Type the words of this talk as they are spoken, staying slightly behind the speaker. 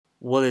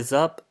What is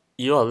up?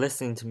 You are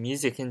listening to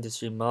Music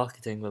Industry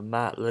Marketing with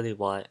Matt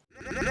Lillywhite.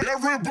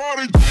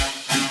 Everybody.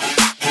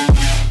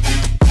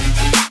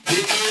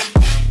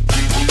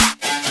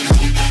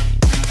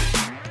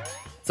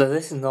 So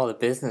this is not a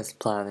business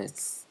plan.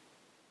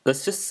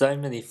 There's just so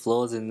many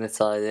flaws in this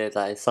idea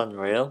that it's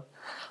unreal.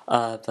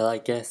 But I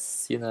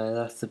guess,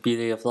 that's the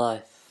beauty of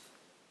life.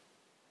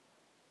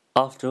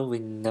 After all, we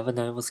never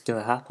know what's going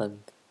to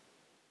happen.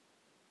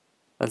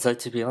 And so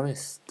to be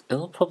honest,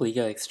 it'll probably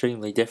go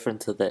extremely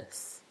different to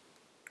this.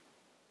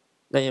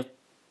 Now you're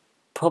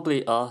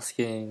probably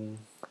asking,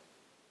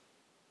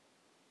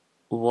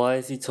 why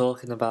is he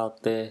talking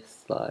about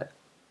this?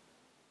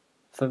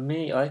 For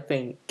me, I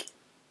think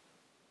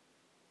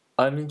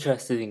I'm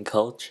interested in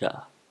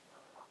culture.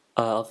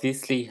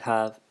 Obviously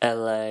have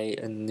LA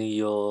and New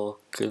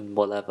York and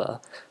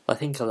whatever. I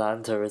think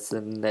Atlanta is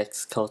the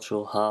next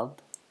cultural hub.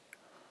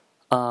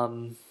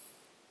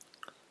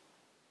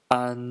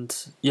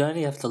 And you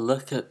only have to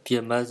look at the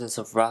emergence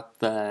of rap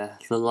there,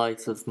 the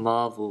likes of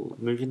Marvel,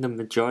 moving the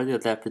majority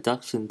of their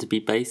production to be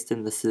based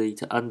in the city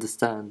to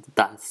understand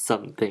that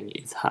something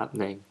is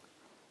happening.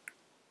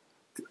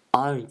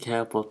 I don't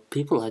care what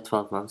people had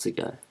 12 months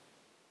ago.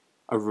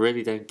 I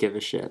really don't give a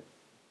shit.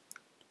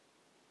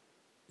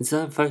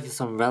 Instead, I'm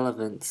focused on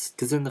relevance,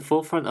 because in the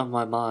forefront of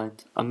my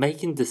mind, I'm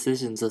making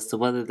decisions as to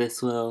whether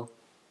this will...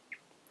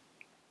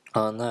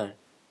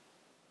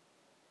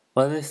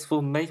 whether this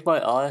will make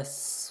my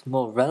artists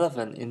more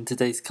relevant in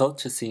today's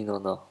culture scene or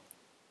not.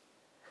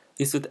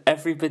 Because with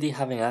everybody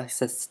having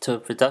access to a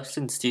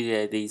production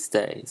studio these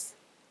days,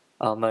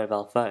 our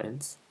mobile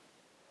phones,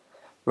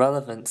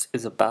 relevance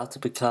is about to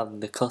become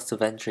the cost of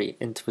entry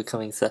into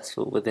becoming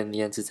successful within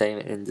the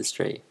entertainment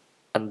industry,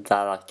 and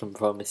that I can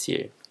promise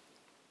you.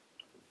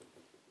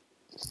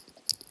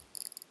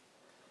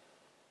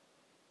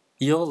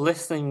 You're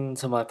listening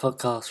to my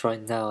podcast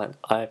right now, and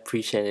I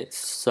appreciate it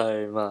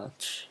so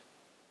much.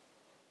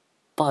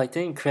 But I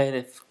didn't create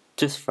it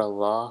just for a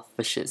laugh,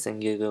 for shits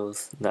and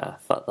giggles. Nah,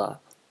 fuck that.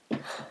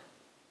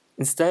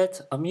 Instead,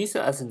 I'm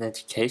using it as an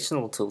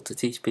educational tool to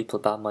teach people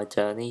about my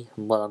journey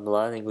and what I'm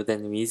learning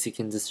within the music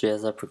industry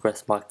as I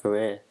progress my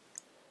career.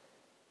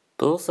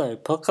 But also,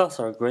 podcasts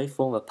are a great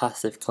form of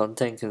passive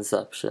content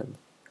consumption.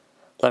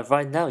 Like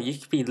right now, you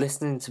could be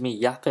listening to me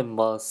yapping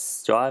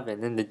whilst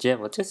driving in the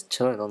gym or just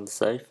chilling on the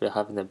sofa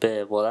having a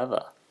beer,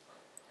 whatever.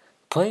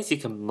 The point is you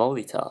can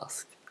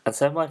multitask, and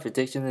so my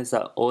prediction is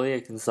that audio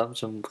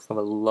consumption will become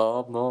a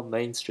lot more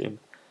mainstream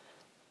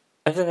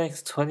over the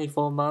next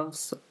 24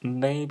 months,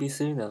 maybe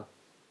sooner.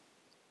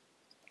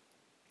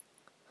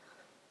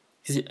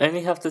 Because you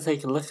only have to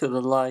take a look at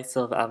the likes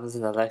of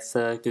Amazon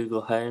Alexa,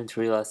 Google Home to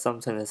realise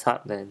something is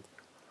happening.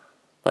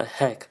 But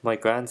heck, my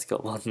grand's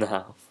got one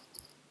now.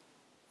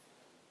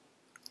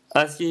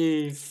 As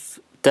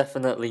you've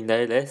definitely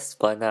noticed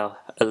by now,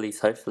 at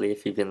least hopefully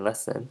if you've been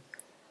listening,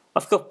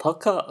 I've got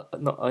podcast.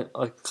 No,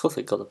 of course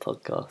I got a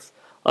podcast.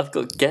 I've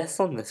got guests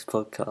on this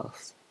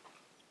podcast.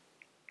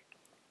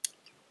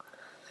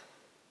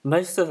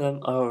 Most of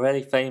them are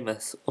already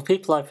famous, or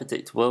people I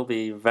predict will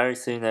be very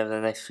soon over the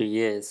next few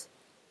years.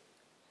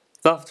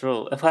 After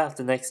all, if I have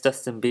the next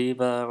Justin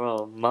Bieber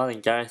or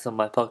Martin Garrix on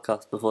my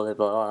podcast before they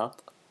blow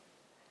up,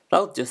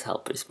 that'll just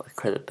help boost my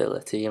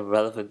credibility and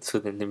relevance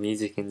within the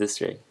music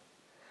industry.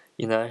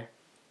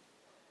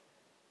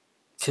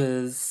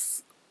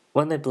 Because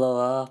when they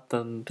blow up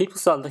and people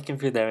start looking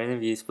through their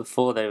interviews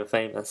before they were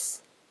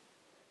famous,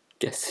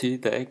 guess who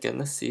they're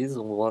gonna see as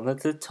one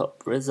of the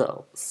top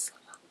results?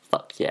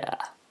 Fuck yeah.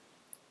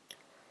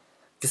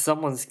 Because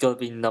someone's gotta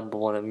be number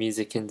one in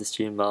music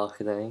industry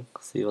marketing.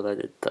 See what I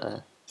did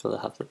there? Gotta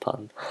have the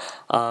pun.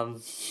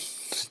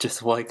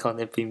 Just why can't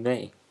it be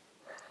me?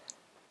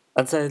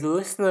 And so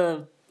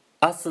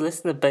as the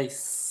listener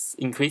base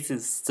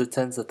increases to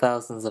tens of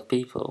thousands of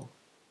people,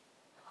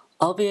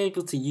 I'll be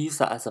able to use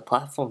that as a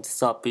platform to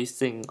start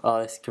boosting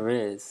artists'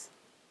 careers.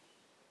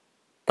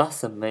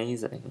 That's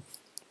amazing.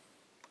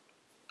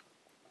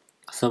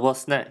 So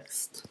what's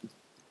next?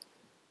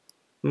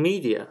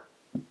 Media.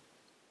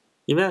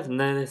 You may have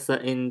noticed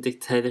that in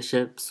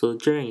dictatorships or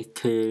during a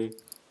coup,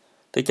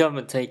 the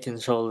government take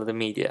control of the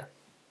media.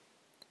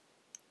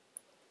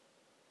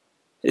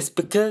 It's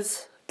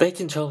because they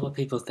control what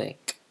people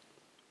think.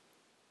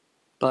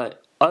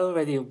 I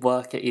already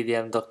work at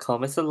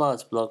EDM.com. It's a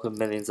large blog with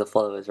millions of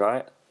followers,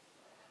 right?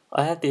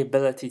 I have the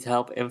ability to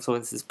help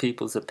influence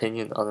people's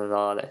opinion on an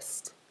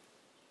artist.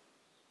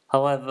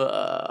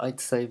 However, I'd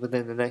say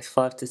within the next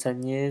 5 to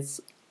 10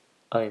 years,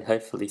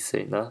 hopefully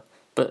sooner,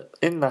 but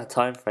in that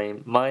time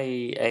frame, my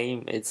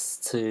aim is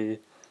to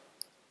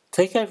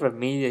take over a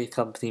media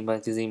company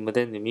magazine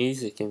within the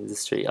music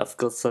industry. I've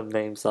got some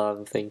names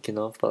I'm thinking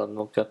of, but I'm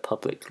not going to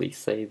publicly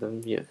say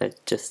them,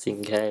 just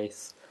in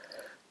case.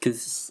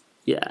 Because,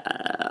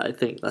 I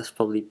think that's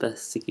probably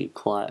best to keep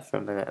quiet for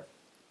a minute.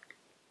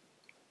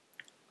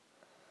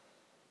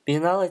 The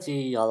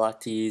analogy I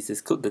like to use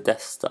is called the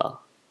Death Star.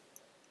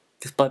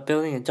 Because by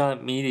building a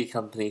giant media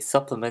company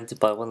supplemented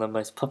by one of the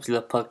most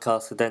popular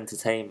podcasts with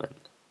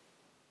entertainment,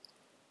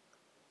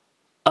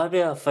 I'll be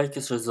able to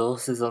focus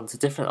resources onto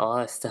different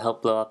artists to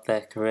help blow up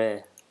their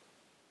career.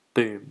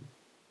 Boom.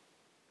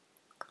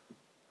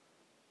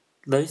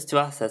 Those two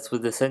assets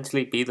would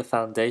essentially be the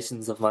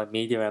foundations of my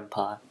media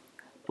empire.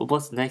 But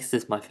what's next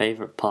is my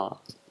favourite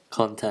part: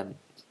 content.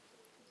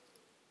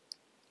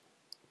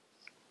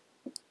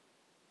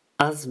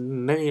 As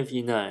many of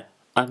you know,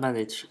 I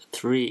manage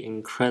 3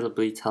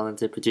 incredibly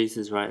talented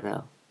producers right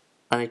now: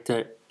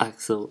 Anecdote,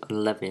 Axel,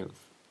 and Levianth.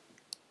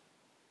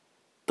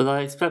 But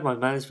I expect my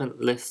management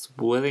list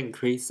will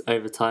increase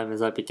over time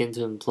as I begin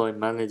to employ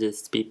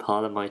managers to be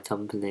part of my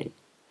company.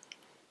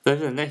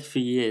 Over the next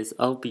few years,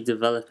 I'll be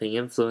developing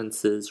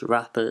influencers,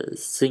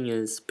 rappers,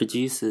 singers,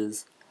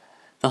 producers.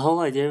 The whole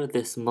idea of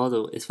this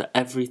model is for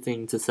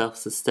everything to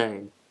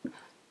self-sustain.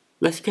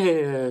 Let's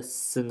create a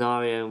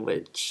scenario in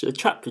which a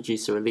trap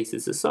producer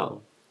releases a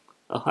song.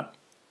 Okay.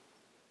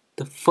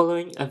 The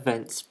following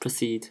events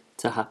proceed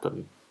to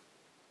happen.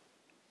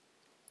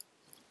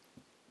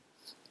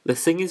 The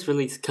singers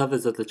release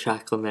covers of the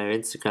track on their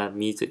Instagram,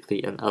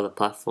 Musical.ly, and other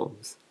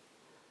platforms.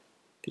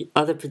 The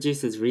other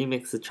producers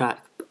remix the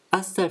track, but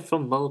as they're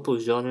from multiple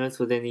genres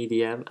within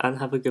EDM and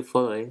have a good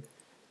following,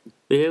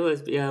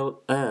 we'd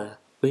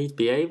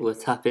be able to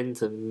tap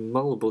into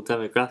multiple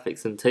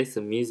demographics and tastes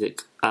of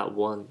music at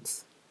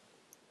once.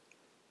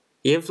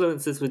 The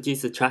influencers would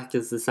use the track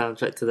as the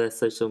soundtrack to their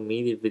social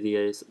media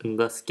videos and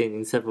thus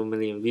gaining several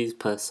million views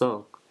per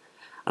song.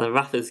 And the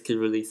rappers could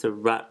release a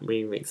rap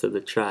remix of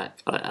the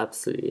track. I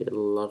absolutely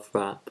love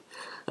rap.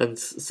 And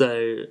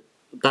so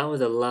that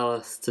would allow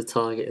us to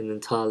target an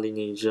entirely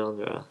new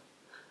genre.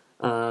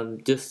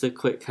 Just a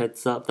quick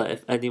heads up that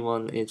if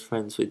anyone is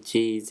friends with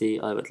Jeezy,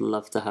 I would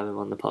love to have him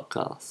on the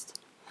podcast.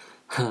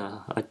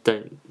 I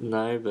don't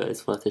know, but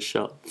it's worth a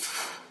shot.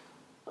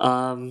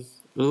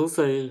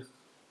 Also,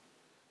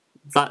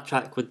 that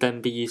track would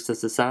then be used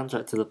as the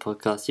soundtrack to the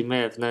podcast. You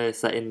may have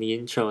noticed that in the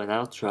intro and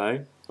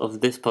outro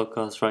of this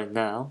podcast right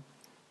now,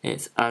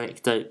 it's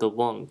Anecdote the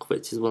Wonk,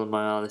 which is one of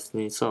my artist's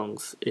new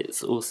songs.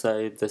 It's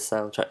also the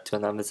soundtrack to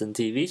an Amazon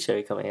TV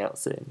show coming out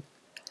soon.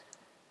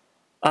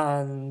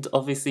 And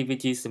obviously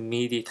we'd use the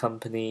media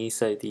company,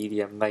 so the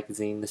EDM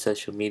magazine, the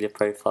social media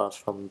profiles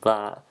from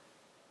that,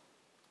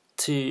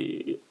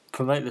 to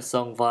promote the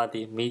song via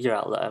the media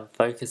outlet and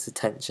focus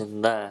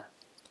attention there.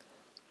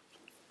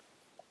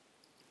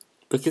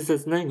 Because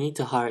there's no need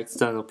to hire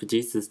external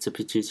producers to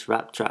produce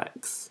rap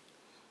tracks.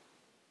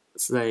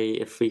 Say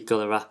if we've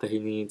got a rapper who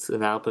needs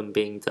an album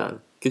being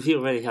done, because we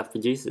already have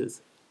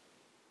producers.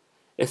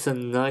 It's a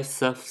nice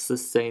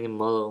self-sustaining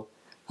model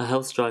that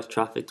helps drive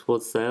traffic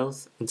towards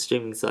sales and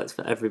streaming sites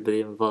for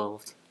everybody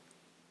involved.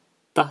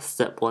 That's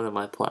step 1 of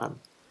my plan.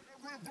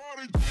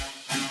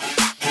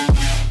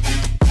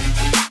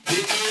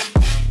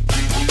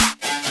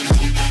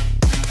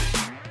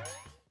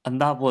 And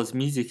that was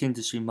music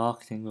industry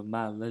marketing with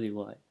Matt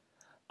Lillywhite.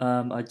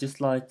 I'd just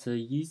like to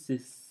use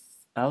this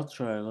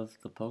outro of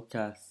the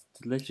podcast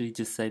to literally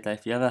just say that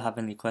if you ever have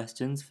any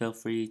questions, feel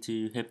free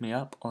to hit me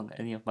up on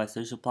any of my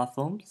social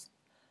platforms.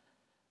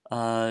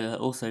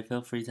 Also,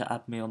 feel free to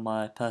add me on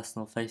my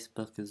personal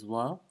Facebook as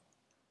well.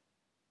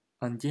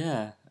 And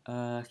yeah,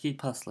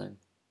 keep hustling.